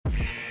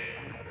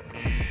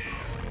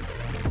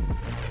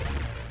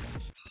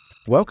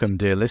Welcome,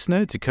 dear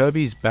listener, to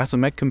Kirby's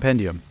BattleMech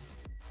Compendium.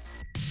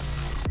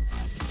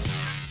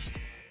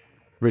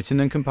 Written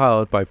and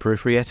compiled by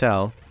Periphery et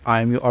al.,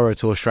 I am your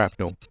orator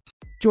Shrapnel.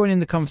 Join in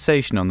the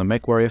conversation on the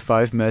MechWarrior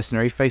 5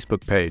 Mercenary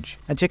Facebook page,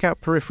 and check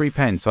out Periphery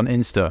Pence on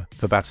Insta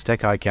for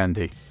Battletech eye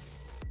candy.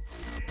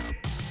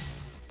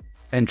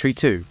 Entry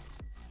 2.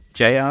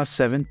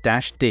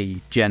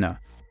 JR7-D Jenna,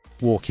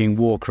 Walking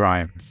War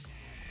Crime.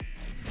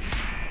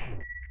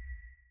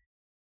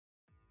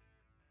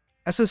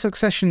 As a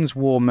Succession's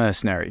war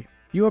mercenary,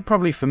 you are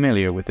probably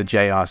familiar with the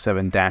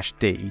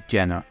JR7-D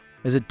Jenna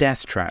as a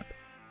death trap,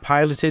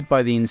 piloted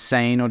by the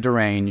insane or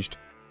deranged,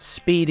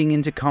 speeding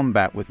into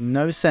combat with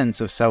no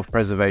sense of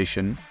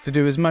self-preservation to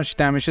do as much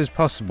damage as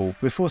possible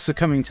before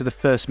succumbing to the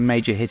first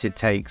major hit it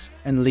takes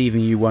and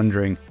leaving you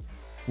wondering,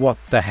 what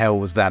the hell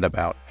was that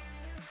about?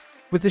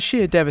 With the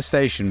sheer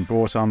devastation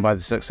brought on by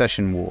the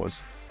Succession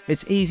Wars,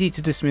 it's easy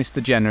to dismiss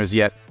the Jenna as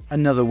yet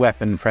another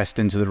weapon pressed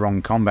into the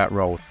wrong combat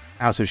role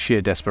out of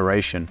sheer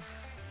desperation.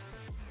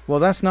 While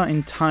that's not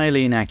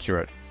entirely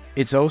inaccurate,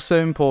 it's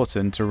also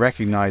important to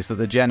recognise that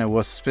the Jenna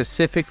was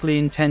specifically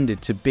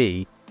intended to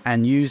be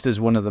and used as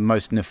one of the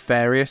most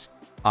nefarious,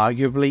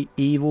 arguably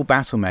evil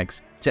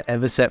battlemechs to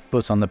ever set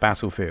foot on the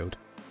battlefield.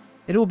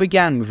 It all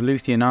began with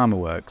Luthien Armor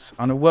Works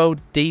on a world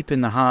deep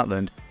in the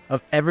heartland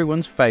of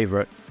everyone's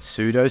favourite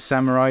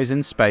pseudo-samurais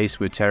in space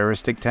with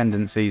terroristic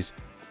tendencies,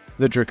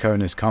 the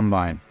Draconis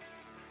Combine.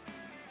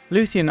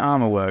 Luthien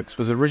Armor Works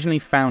was originally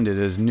founded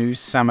as New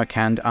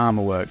Samarkand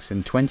Armor Works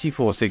in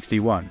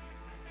 2461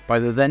 by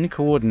the then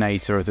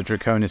coordinator of the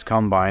Draconis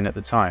Combine at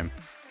the time,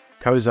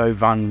 Kozo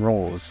van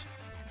Roors.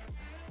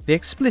 The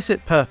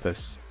explicit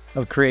purpose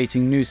of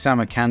creating New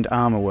Samarkand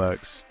Armor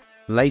Works,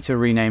 later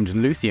renamed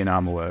Luthien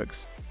Armor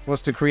Works,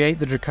 was to create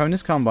the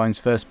Draconis Combine's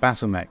first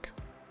battlemech.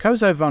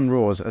 Kozo van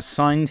Roors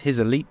assigned his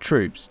elite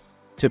troops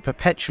to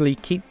perpetually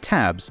keep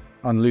tabs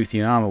on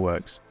Luthien Armor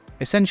Works,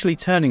 essentially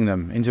turning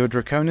them into a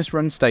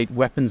Draconis-run state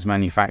weapons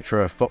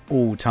manufacturer for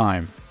all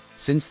time.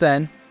 Since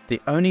then,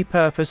 the only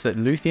purpose that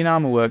Luthien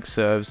Armor Works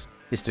serves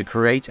is to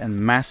create and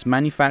mass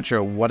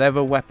manufacture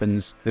whatever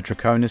weapons the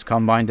Draconis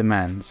Combine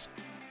demands,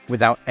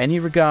 without any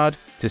regard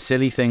to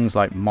silly things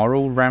like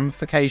moral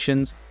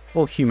ramifications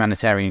or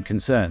humanitarian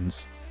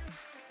concerns.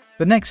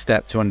 The next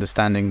step to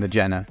understanding the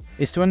Jenna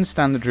is to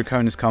understand the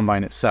Draconis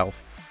Combine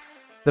itself,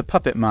 the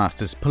puppet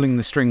masters pulling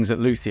the strings at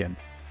Luthien.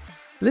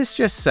 Let's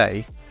just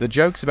say, the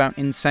jokes about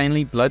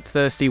insanely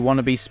bloodthirsty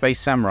wannabe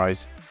space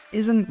samurais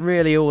isn't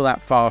really all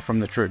that far from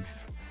the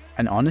truth,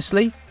 and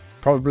honestly,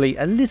 probably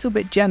a little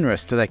bit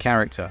generous to their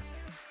character.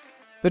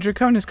 The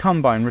Draconis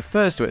Combine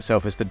refers to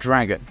itself as the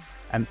Dragon,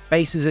 and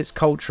bases its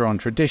culture on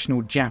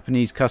traditional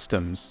Japanese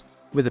customs,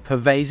 with a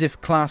pervasive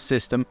class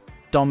system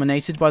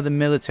dominated by the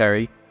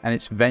military and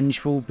its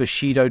vengeful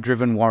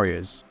Bushido-driven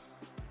warriors.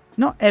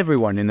 Not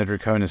everyone in the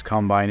Draconis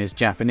Combine is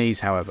Japanese,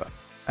 however,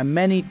 and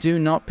many do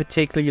not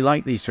particularly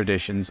like these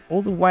traditions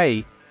or the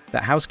way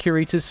that House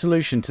Kurita's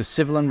solution to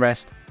civil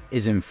unrest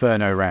is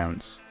Inferno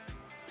rounds.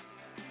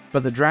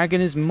 But the Dragon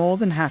is more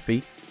than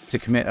happy to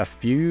commit a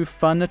few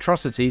fun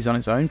atrocities on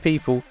its own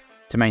people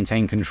to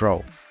maintain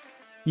control.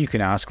 You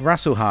can ask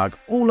Rasselhag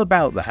all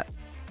about that.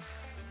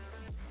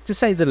 To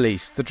say the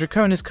least, the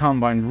Draconis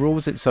Combine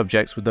rules its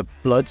subjects with a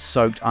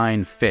blood-soaked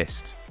iron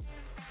fist,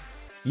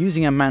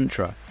 using a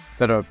mantra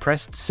that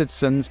oppressed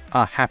citizens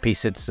are happy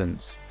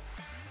citizens.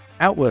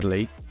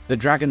 Outwardly, the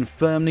Dragon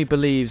firmly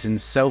believes in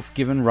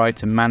self-given right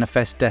to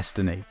manifest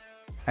destiny,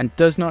 and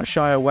does not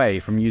shy away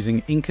from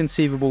using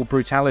inconceivable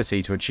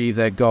brutality to achieve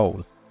their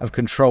goal of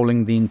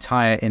controlling the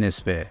entire inner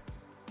sphere.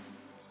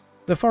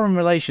 The foreign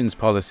relations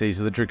policies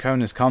of the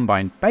Draconis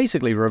Combine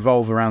basically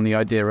revolve around the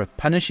idea of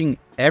punishing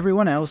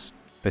everyone else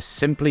for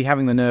simply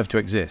having the nerve to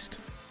exist,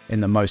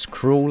 in the most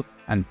cruel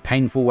and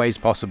painful ways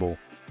possible.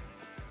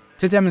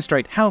 To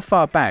demonstrate how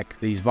far back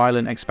these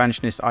violent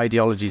expansionist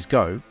ideologies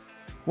go,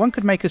 one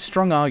could make a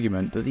strong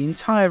argument that the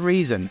entire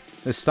reason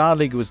the Star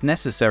League was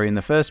necessary in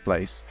the first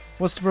place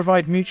was to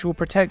provide mutual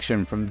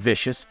protection from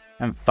vicious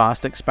and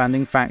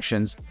fast-expanding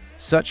factions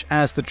such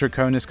as the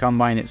Draconis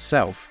Combine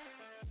itself,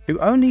 who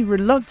only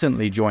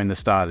reluctantly joined the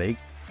Star League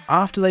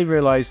after they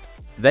realized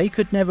they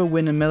could never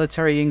win a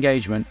military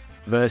engagement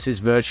versus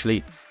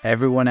virtually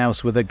everyone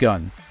else with a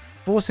gun,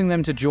 forcing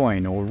them to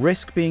join or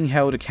risk being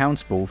held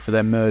accountable for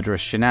their murderous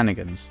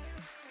shenanigans.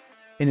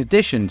 In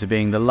addition to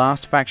being the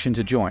last faction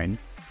to join,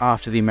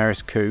 after the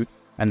Emeris coup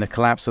and the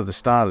collapse of the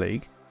Star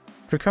League,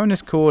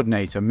 Draconis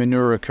coordinator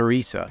Minoru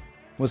Kurita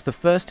was the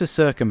first to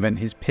circumvent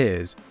his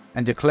peers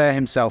and declare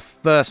himself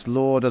First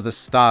Lord of the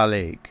Star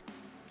League,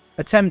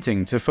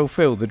 attempting to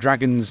fulfill the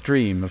Dragon's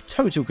dream of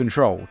total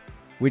control,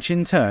 which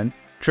in turn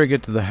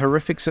triggered the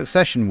horrific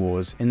Succession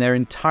Wars in their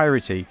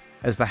entirety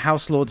as the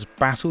House Lords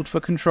battled for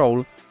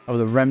control of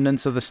the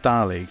remnants of the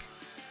Star League.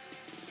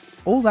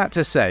 All that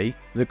to say,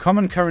 the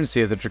common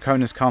currency of the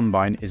Draconis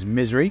Combine is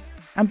misery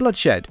and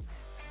bloodshed,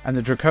 and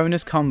the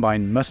Draconis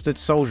Combine mustered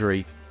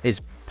soldiery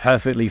is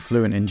perfectly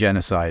fluent in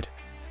genocide.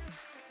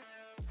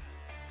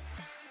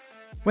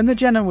 When the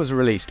Jenna was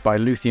released by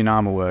Luthien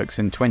Armor Works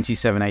in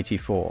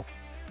 2784,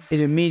 it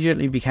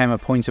immediately became a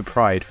point of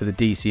pride for the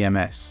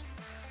DCMS,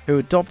 who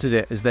adopted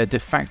it as their de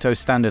facto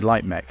standard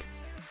light mech,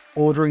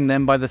 ordering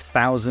them by the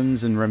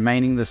thousands and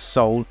remaining the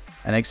sole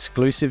and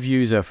exclusive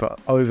user for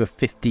over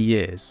 50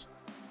 years.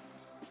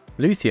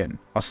 Luthien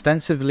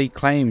ostensibly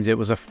claimed it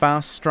was a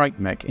fast strike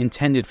mech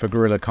intended for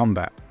guerrilla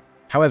combat.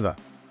 However,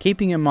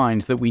 keeping in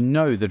mind that we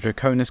know the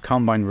Draconis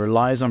Combine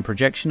relies on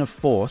projection of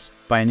force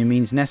by any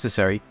means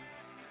necessary,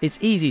 it's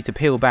easy to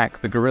peel back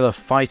the guerrilla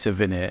fighter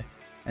veneer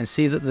and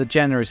see that the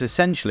Jenna is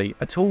essentially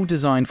a tool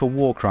designed for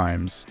war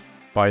crimes,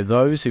 by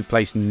those who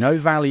place no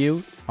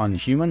value on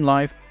human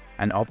life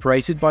and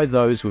operated by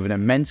those with an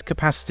immense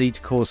capacity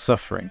to cause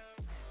suffering.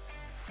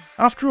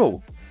 After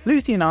all,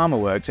 Luthien Armor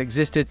Works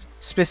existed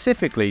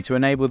specifically to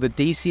enable the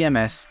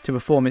DCMS to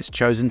perform its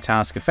chosen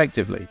task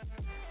effectively,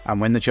 and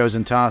when the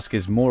chosen task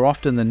is more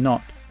often than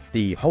not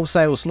the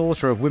wholesale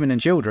slaughter of women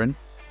and children,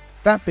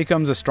 that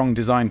becomes a strong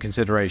design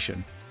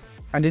consideration.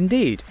 And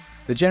indeed,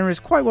 the Jenna is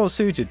quite well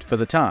suited for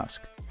the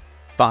task.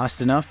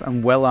 Fast enough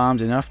and well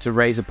armed enough to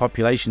raise a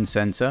population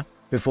centre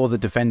before the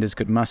defenders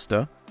could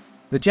muster,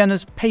 the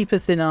Jenna's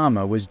paper-thin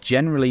armour was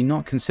generally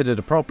not considered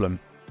a problem,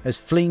 as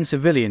fleeing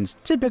civilians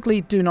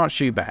typically do not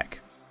shoot back.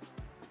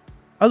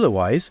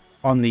 Otherwise,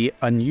 on the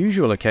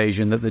unusual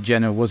occasion that the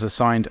Jenna was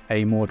assigned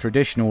a more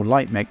traditional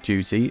light mech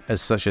duty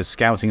as such as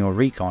scouting or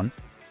recon,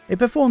 it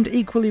performed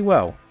equally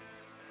well.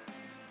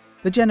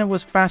 The Jenna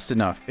was fast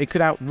enough it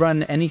could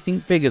outrun anything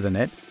bigger than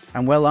it,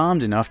 and well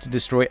armed enough to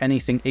destroy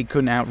anything it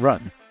couldn't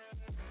outrun.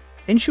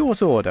 In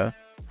short order,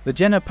 the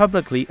Jenna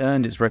publicly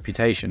earned its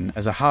reputation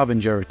as a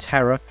harbinger of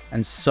terror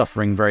and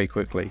suffering very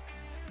quickly.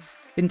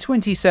 In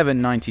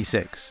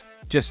 2796,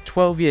 just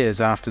 12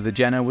 years after the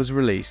Jenna was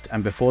released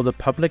and before the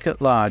public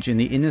at large in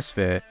the Inner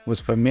Sphere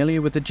was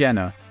familiar with the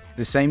Jenna,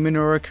 the same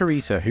Minoru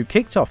Kurita who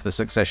kicked off the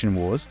Succession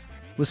Wars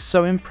was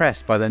so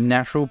impressed by the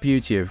natural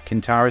beauty of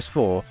Kintaris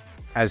IV,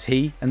 as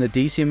he and the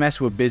DCMS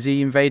were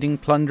busy invading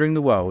plundering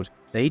the world,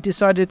 that he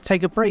decided to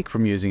take a break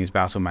from using his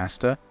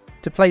Battlemaster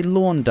to play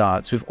lawn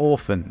darts with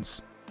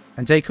orphans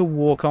and take a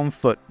walk on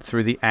foot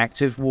through the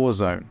active war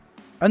zone.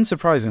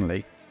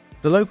 Unsurprisingly,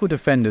 the local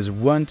defenders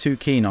weren't too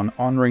keen on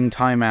honouring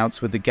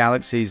timeouts with the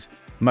galaxy's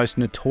most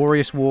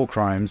notorious war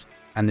crimes,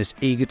 and this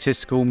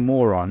egotistical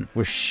moron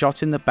was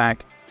shot in the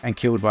back and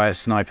killed by a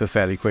sniper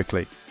fairly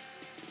quickly.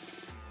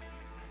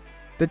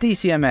 The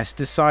DCMS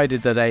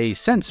decided that a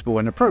sensible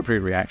and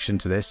appropriate reaction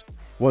to this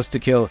was to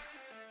kill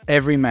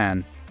every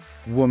man,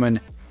 woman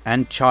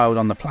and child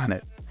on the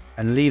planet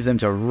and leave them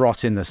to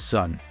rot in the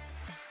sun,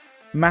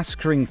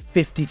 massacring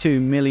 52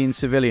 million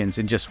civilians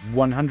in just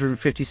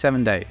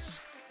 157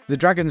 days. The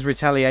Dragon's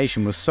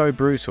retaliation was so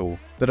brutal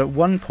that at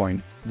one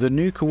point, the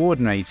new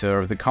coordinator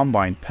of the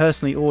Combine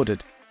personally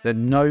ordered that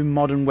no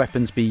modern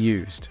weapons be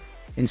used,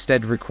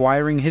 instead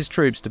requiring his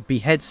troops to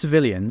behead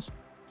civilians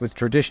with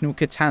traditional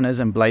katanas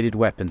and bladed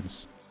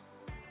weapons.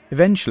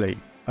 Eventually,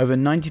 over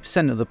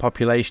 90% of the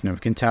population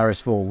of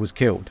Kintaris IV was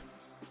killed,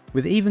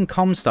 with even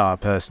Comstar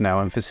personnel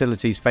and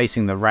facilities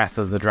facing the wrath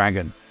of the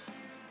Dragon.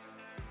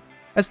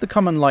 As the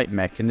common light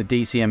mech in the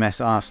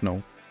DCMS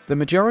arsenal, the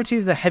majority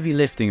of the heavy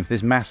lifting of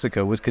this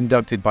massacre was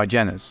conducted by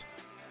Jennas,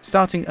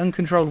 starting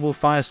uncontrollable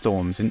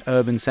firestorms in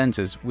urban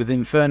centres with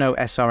Inferno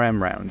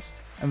SRM rounds,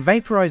 and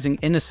vaporising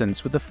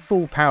innocents with the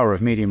full power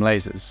of medium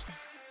lasers.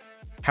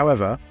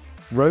 However,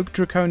 rogue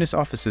Draconis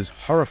officers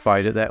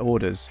horrified at their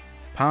orders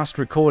passed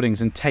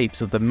recordings and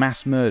tapes of the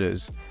mass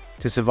murders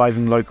to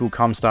surviving local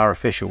Comstar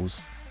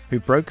officials, who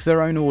broke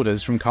their own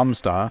orders from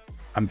Comstar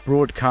and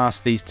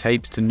broadcast these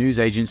tapes to news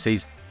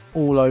agencies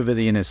all over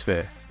the Inner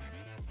Sphere.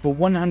 For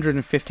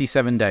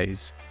 157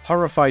 days,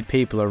 horrified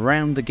people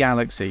around the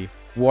galaxy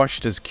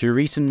watched as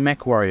Kuritan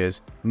mech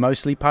warriors,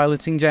 mostly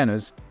piloting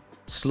Jennas,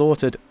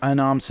 slaughtered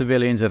unarmed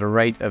civilians at a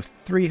rate of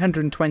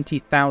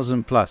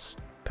 320,000 plus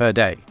per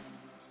day.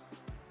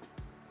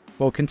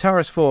 While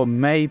Kintaris IV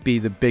may be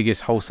the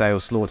biggest wholesale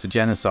slaughter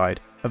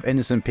genocide of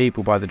innocent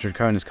people by the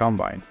Draconis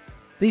Combine,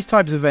 these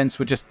types of events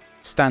were just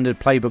standard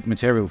playbook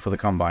material for the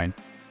Combine,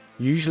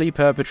 usually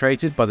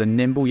perpetrated by the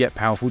nimble yet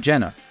powerful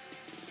Jenna.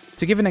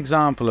 To give an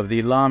example of the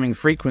alarming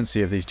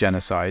frequency of these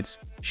genocides,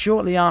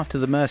 shortly after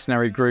the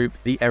mercenary group,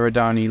 the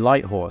Eridani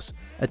Light Horse,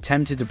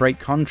 attempted to break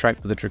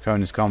contract with the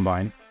Draconis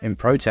Combine in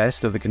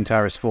protest of the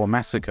Kintaris IV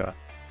massacre,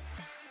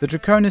 the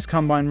Draconis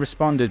Combine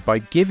responded by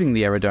giving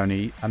the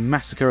Eridani a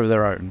massacre of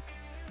their own,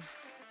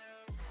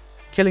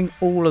 killing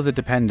all of the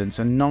dependents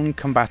and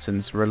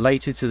non-combatants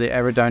related to the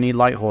Eridani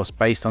Light Horse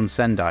based on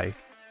Sendai.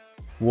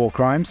 War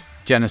crimes,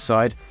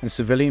 genocide, and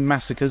civilian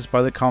massacres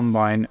by the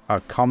Combine are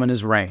common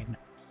as rain,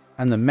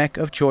 and the mech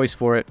of choice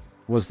for it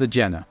was the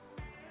Jenna.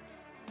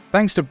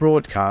 Thanks to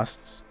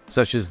broadcasts,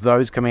 such as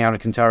those coming out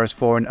of Kintaris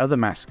IV and other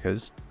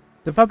massacres,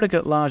 the public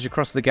at large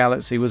across the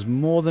galaxy was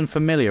more than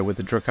familiar with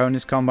the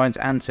Draconis Combine's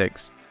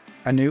antics,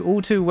 and knew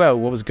all too well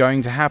what was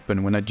going to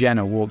happen when a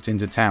Jenna walked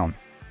into town.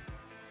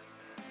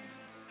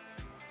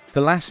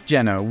 The last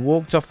Jenna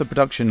walked off the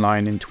production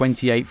line in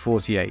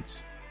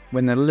 2848,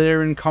 when the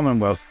Lyran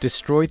Commonwealth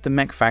destroyed the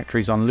mech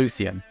factories on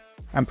Luthien,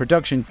 and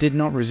production did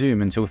not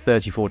resume until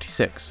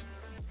 3046.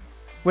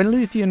 When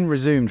Luthien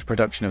resumed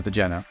production of the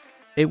Jenner,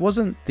 it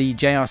wasn't the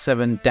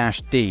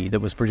JR7-D that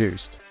was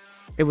produced.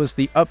 It was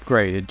the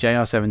upgraded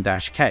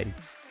JR7-K.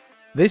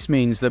 This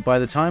means that by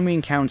the time we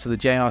encounter the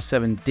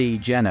JR7-D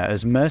Jenner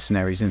as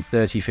mercenaries in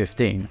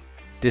 3015,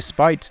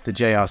 despite the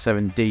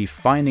JR7-D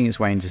finding its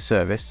way into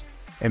service,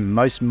 in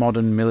most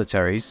modern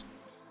militaries,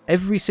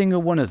 every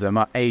single one of them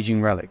are aging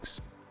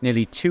relics,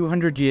 nearly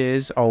 200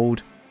 years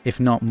old, if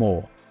not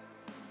more.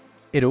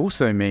 It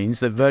also means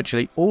that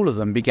virtually all of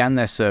them began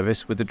their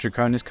service with the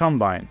Draconis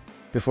Combine,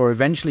 before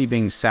eventually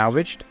being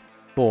salvaged,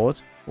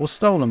 bought, or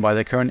stolen by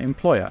their current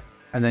employer,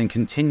 and then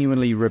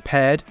continually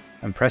repaired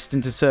and pressed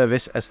into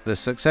service as the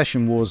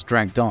succession wars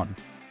dragged on.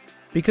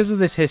 Because of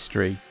this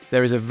history,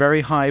 there is a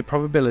very high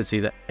probability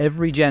that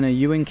every Jenner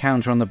you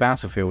encounter on the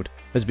battlefield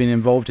has been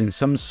involved in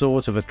some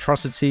sort of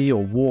atrocity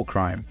or war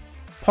crime,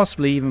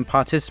 possibly even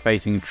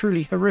participating in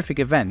truly horrific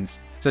events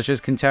such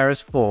as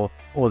Quinteras 4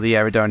 or the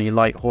Eridoni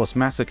Light Horse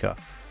Massacre.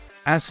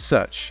 As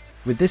such,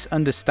 with this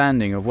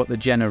understanding of what the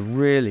Jenner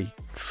really,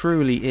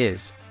 truly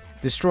is,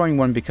 destroying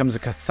one becomes a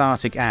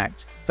cathartic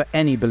act for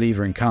any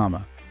believer in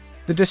karma.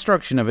 The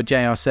destruction of a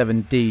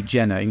JR7-D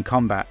Jenner in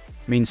combat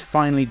means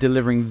finally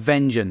delivering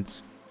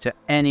vengeance to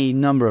any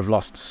number of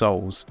lost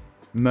souls,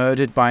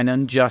 murdered by an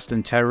unjust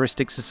and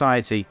terroristic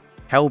society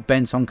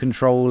hell-bent on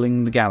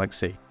controlling the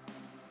galaxy.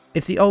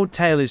 If the old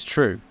tale is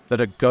true,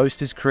 that a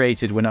ghost is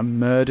created when a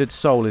murdered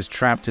soul is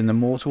trapped in the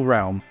mortal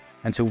realm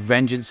until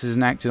vengeance is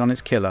enacted on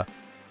its killer,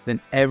 then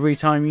every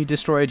time you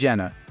destroy a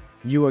Jenner,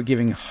 you are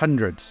giving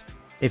hundreds,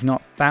 if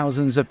not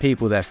thousands of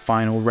people their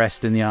final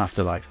rest in the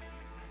afterlife.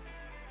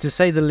 To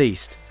say the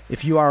least,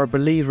 if you are a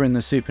believer in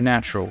the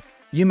supernatural,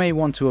 you may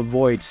want to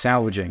avoid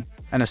salvaging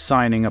and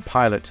assigning a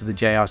pilot to the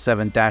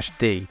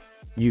JR7-D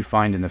you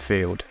find in the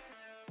field.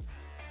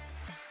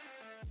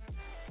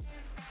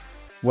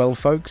 Well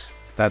folks,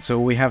 that's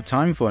all we have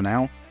time for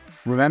now.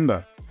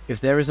 Remember, if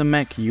there is a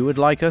mech you would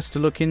like us to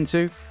look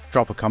into,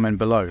 drop a comment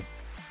below.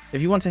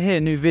 If you want to hear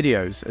new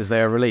videos as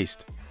they are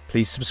released,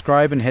 please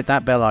subscribe and hit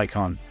that bell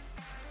icon.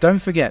 Don't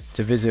forget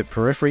to visit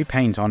Periphery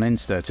Paint on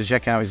Insta to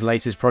check out his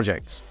latest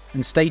projects,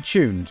 and stay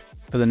tuned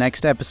for the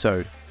next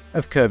episode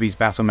of Kirby's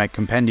BattleMech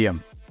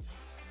Compendium.